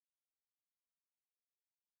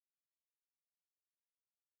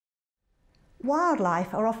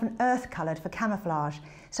Wildlife are often earth-coloured for camouflage,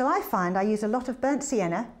 so I find I use a lot of burnt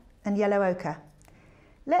sienna and yellow ochre.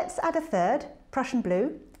 Let's add a third, Prussian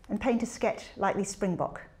blue, and paint a sketch like these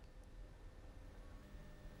springbok.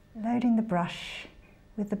 Loading the brush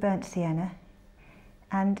with the burnt sienna,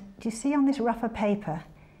 and do you see on this rougher paper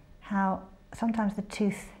how sometimes the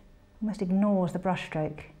tooth almost ignores the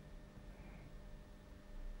brushstroke?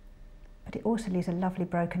 But it also leaves a lovely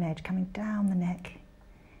broken edge coming down the neck.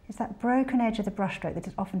 It's that broken edge of the brushstroke that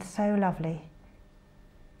is often so lovely.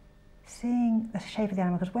 Seeing the shape of the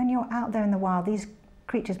animal, because when you're out there in the wild, these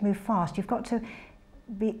creatures move fast. You've got to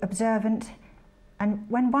be observant, and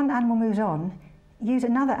when one animal moves on, use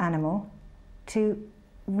another animal to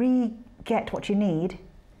re-get what you need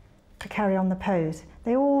to carry on the pose.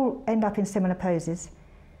 They all end up in similar poses.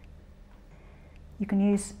 You can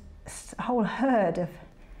use a whole herd of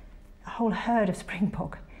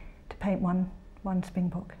springbok to paint one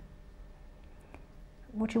springbok.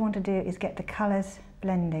 What you want to do is get the colours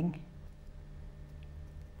blending,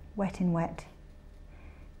 wet in wet.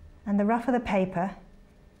 And the rougher the paper,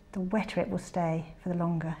 the wetter it will stay for the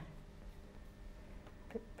longer.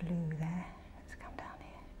 A bit blue there. Let's come down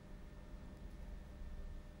here.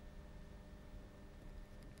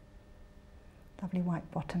 Lovely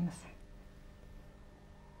white bottoms.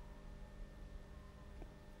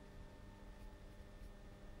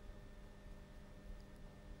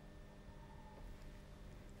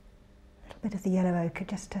 Bit of the yellow ochre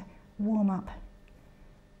just to warm up,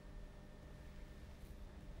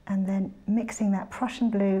 and then mixing that Prussian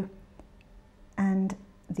blue and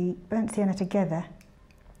the burnt sienna together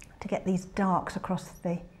to get these darks across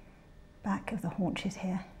the back of the haunches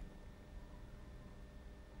here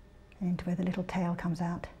and into where the little tail comes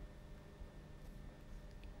out,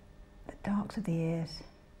 the darks of the ears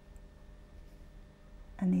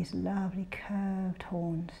and these lovely curved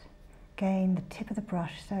horns. Again, the tip of the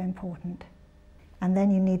brush, so important. And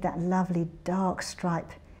then you need that lovely dark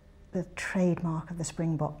stripe, the trademark of the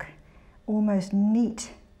springbok. Almost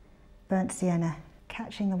neat burnt sienna,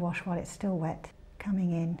 catching the wash while it's still wet,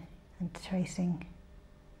 coming in and tracing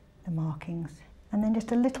the markings. And then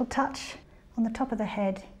just a little touch on the top of the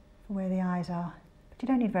head for where the eyes are. But you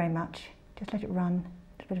don't need very much, just let it run,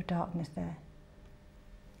 a bit of darkness there.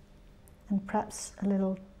 And perhaps a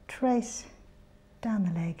little trace down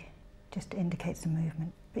the leg, just to indicate some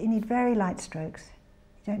movement. But you need very light strokes.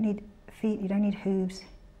 You don't need feet, you don't need hooves.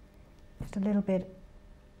 Just a little bit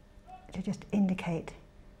to just indicate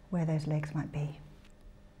where those legs might be.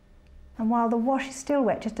 And while the wash is still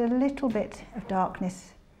wet, just a little bit of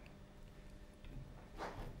darkness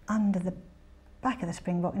under the back of the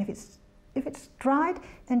springbok. And if it's dried,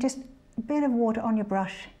 then just a bit of water on your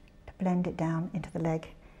brush to blend it down into the leg.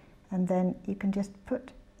 And then you can just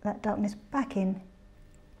put that darkness back in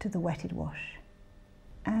to the wetted wash.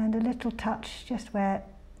 And a little touch just where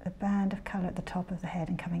the band of colour at the top of the head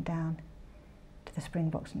and coming down to the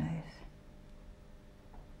springbok's nose.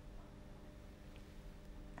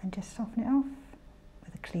 And just soften it off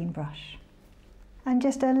with a clean brush. And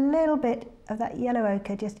just a little bit of that yellow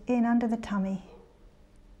ochre just in under the tummy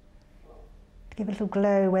to give a little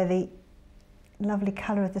glow where the lovely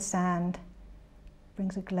colour of the sand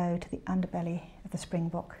brings a glow to the underbelly of the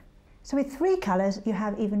springbok. So with 3 colours, you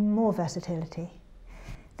have even more versatility.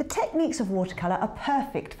 The techniques of watercolour are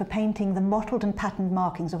perfect for painting the mottled and patterned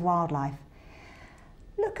markings of wildlife.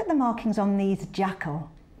 Look at the markings on these jackal,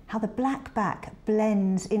 how the black back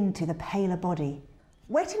blends into the paler body.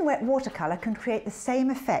 Wet in wet watercolour can create the same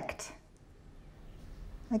effect.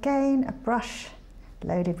 Again, a brush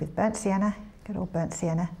loaded with burnt sienna, good old burnt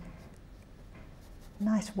sienna.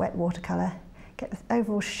 Nice wet watercolour. Get the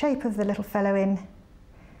overall shape of the little fellow in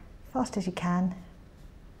fast as you can.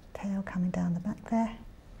 Tail coming down the back there.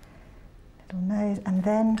 Little nose, and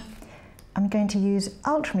then I'm going to use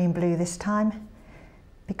ultramarine blue this time,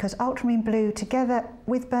 because ultramarine blue together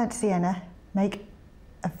with burnt sienna make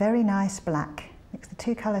a very nice black. Mix the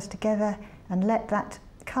 2 colours together and let that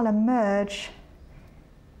colour merge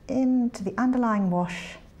into the underlying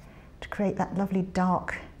wash to create that lovely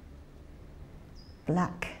dark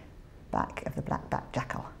black back of the black back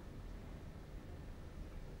jackal.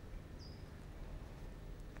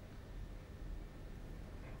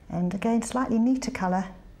 And again, slightly neater colour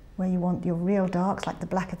where you want your real darks, like the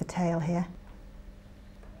black of the tail here,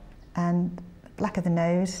 and the black of the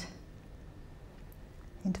nose,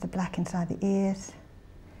 into the black inside the ears,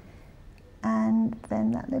 and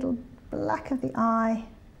then that little black of the eye,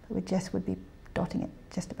 we just would be dotting it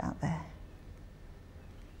just about there.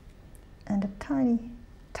 And a tiny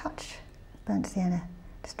touch of burnt sienna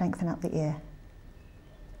to strengthen up the ear.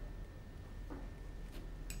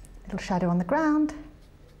 Little shadow on the ground.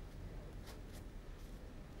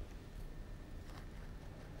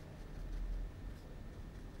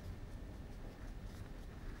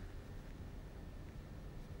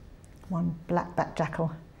 One black-backed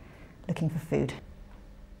jackal looking for food.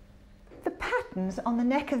 The patterns on the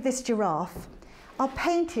neck of this giraffe are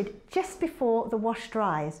painted just before the wash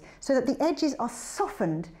dries so that the edges are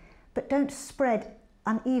softened but don't spread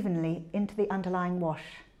unevenly into the underlying wash.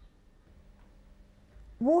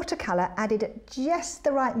 Watercolour added at just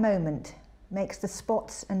the right moment makes the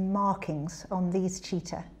spots and markings on these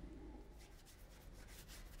cheetah.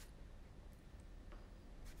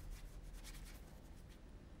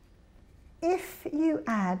 If you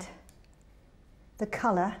add the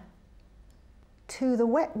colour to the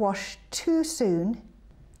wet wash too soon,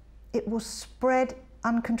 it will spread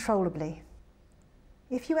uncontrollably.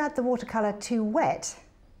 If you add the watercolour too wet,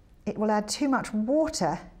 it will add too much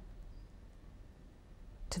water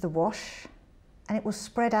to the wash and it will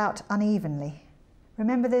spread out unevenly.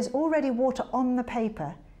 Remember, there's already water on the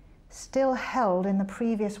paper, still held in the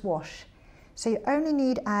previous wash, so you only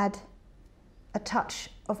need add a touch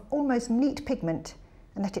of almost neat pigment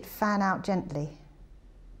and let it fan out gently.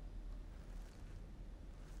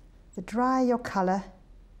 The drier your colour,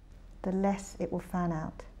 the less it will fan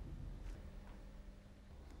out.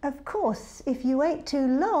 Of course, if you wait too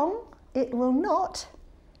long, it will not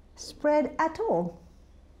spread at all.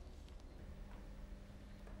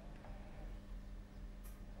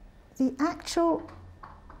 The actual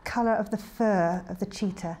colour of the fur of the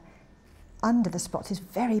cheetah under the spots is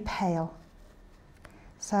very pale.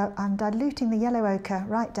 So I'm diluting the yellow ochre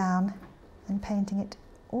right down and painting it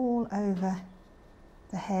all over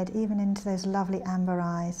the head, even into those lovely amber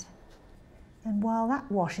eyes. And while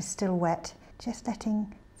that wash is still wet, just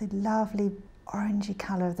letting the lovely orangey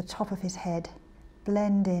colour of the top of his head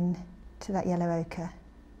blend in to that yellow ochre.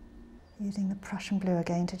 Using the Prussian blue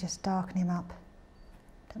again to just darken him up.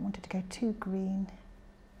 Don't want it to go too green.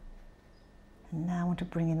 And now I want to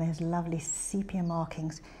bring in those lovely sepia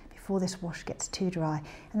markings before this wash gets too dry.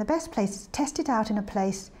 And the best place is to test it out in a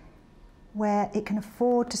place where it can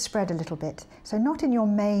afford to spread a little bit. So not in your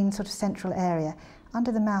main sort of central area.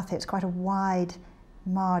 Under the mouth here, it's quite a wide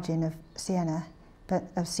margin of sienna, but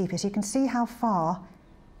of sepia. So you can see how far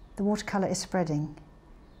the watercolour is spreading.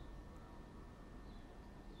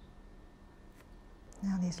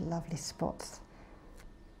 Now these lovely spots.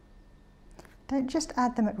 Don't just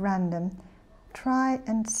add them at random. Try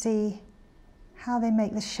and see how they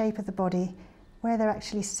make the shape of the body, where they're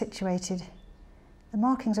actually situated. The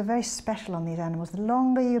markings are very special on these animals. The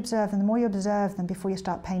longer you observe them, the more you observe them before you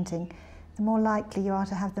start painting, the more likely you are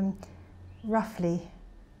to have them roughly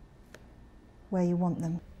where you want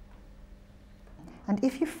them. And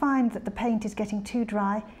if you find that the paint is getting too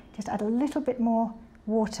dry, just add a little bit more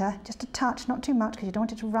water, just a touch, not too much because you don't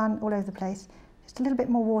want it to run all over the place, just a little bit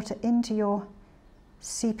more water into your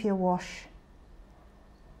sepia wash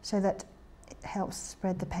so that it helps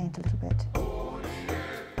spread the paint a little bit.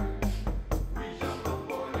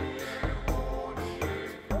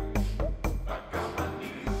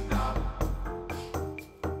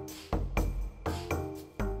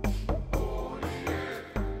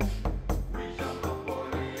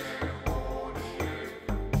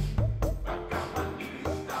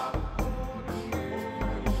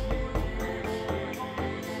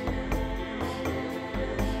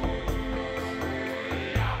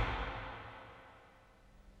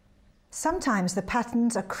 Sometimes the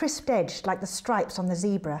patterns are crisp-edged like the stripes on the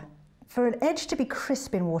zebra. For an edge to be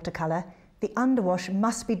crisp in watercolour, the underwash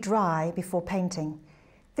must be dry before painting.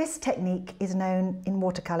 This technique is known in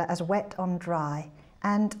watercolour as wet on dry,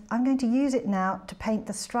 and I'm going to use it now to paint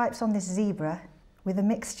the stripes on this zebra with a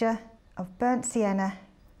mixture of burnt sienna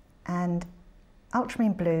and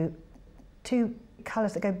ultramarine blue, two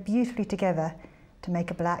colours that go beautifully together to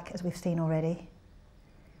make a black, as we've seen already.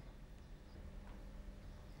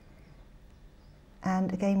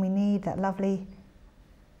 And again, we need that lovely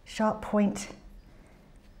sharp point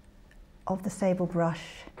of the sable brush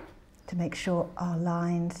to make sure our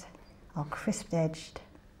lines are crisp-edged.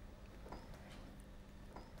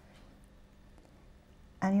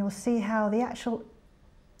 And you will see how the actual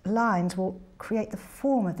lines will create the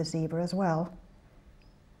form of the zebra as well.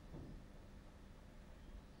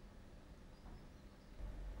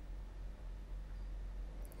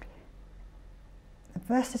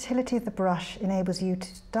 The versatility of the brush enables you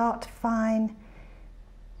to start fine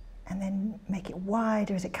and then make it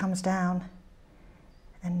wider as it comes down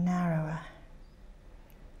and narrower.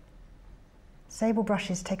 Sable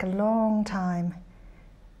brushes take a long time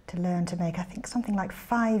to learn to make. I think something like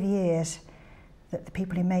 5 years that the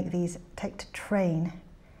people who make these take to train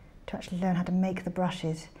to actually learn how to make the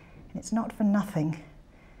brushes. And it's not for nothing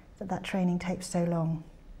that that training takes so long.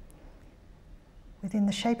 Within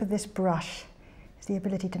the shape of this brush is the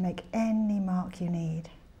ability to make any mark you need.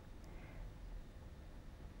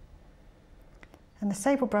 And the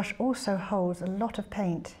sable brush also holds a lot of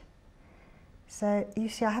paint. So you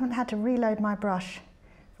see, I haven't had to reload my brush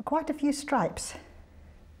for quite a few stripes.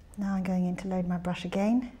 Now I'm going in to load my brush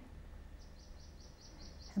again.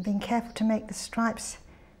 And being careful to make the stripes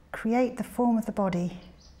create the form of the body.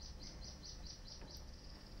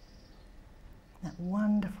 That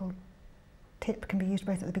wonderful tip can be used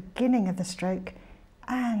both at the beginning of the stroke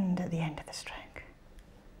and at the end of the stroke.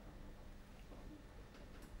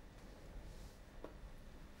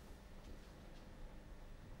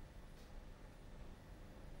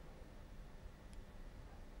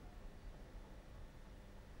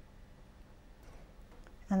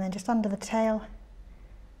 And then just under the tail,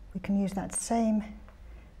 we can use that same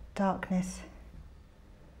darkness.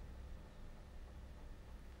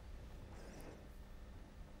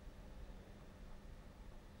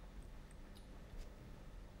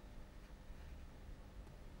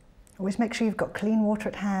 Always make sure you've got clean water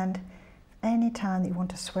at hand any time that you want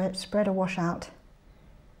to spread or wash out.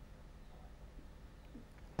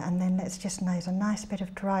 And then let's just use a nice bit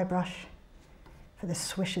of dry brush for the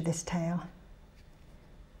swish of this tail.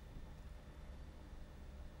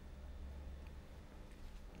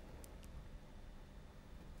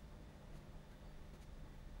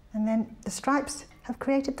 And then the stripes have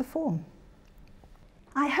created the form.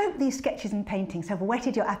 I hope these sketches and paintings have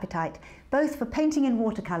whetted your appetite, both for painting in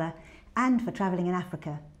watercolour and for travelling in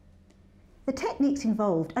Africa. The techniques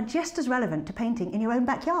involved are just as relevant to painting in your own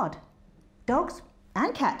backyard. Dogs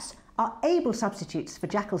and cats are able substitutes for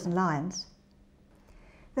jackals and lions.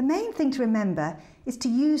 The main thing to remember is to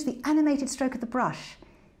use the animated stroke of the brush,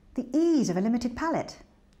 the ease of a limited palette,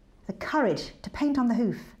 the courage to paint on the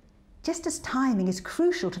hoof. Just as timing is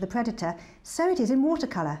crucial to the predator, so it is in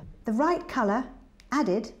watercolour. The right colour,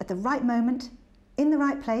 added at the right moment, in the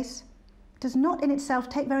right place, does not in itself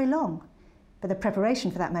take very long, but the preparation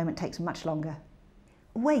for that moment takes much longer.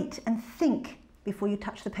 Wait and think before you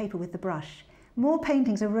touch the paper with the brush. More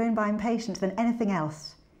paintings are ruined by impatience than anything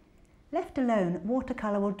else. Left alone,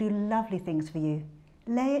 watercolour will do lovely things for you.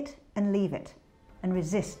 Lay it and leave it, and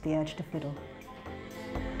resist the urge to fiddle.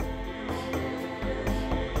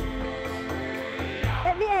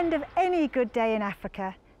 At the end of any good day in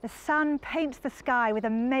Africa, the sun paints the sky with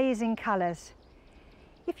amazing colours.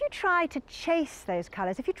 If you try to chase those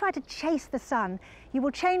colours, if you try to chase the sun, you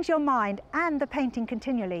will change your mind and the painting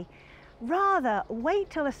continually. Rather, wait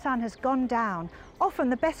till the sun has gone down, often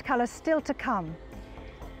the best colours still to come.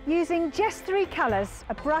 Using just 3 colours,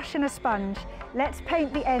 a brush and a sponge, let's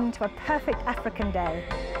paint the end to a perfect African day.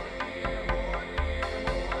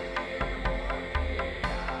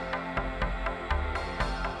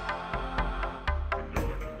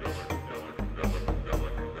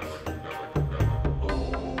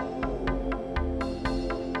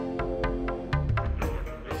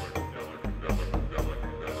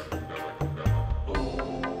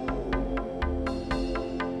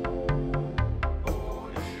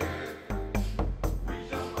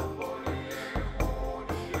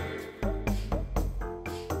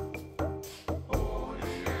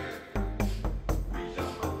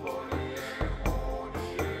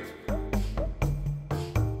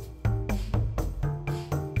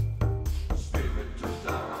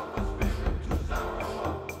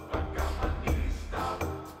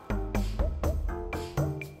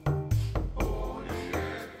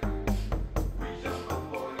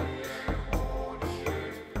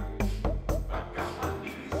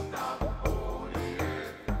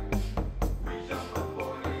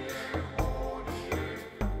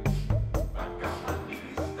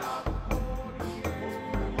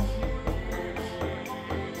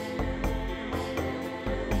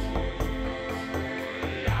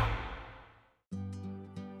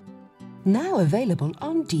 Now available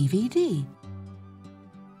on DVD.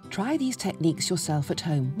 Try these techniques yourself at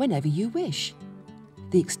home whenever you wish.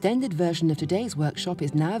 The extended version of today's workshop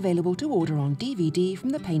is now available to order on DVD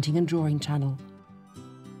from the Painting and Drawing channel.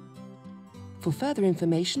 For further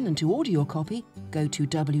information and to order your copy, go to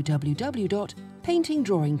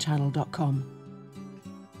www.paintingdrawingchannel.com.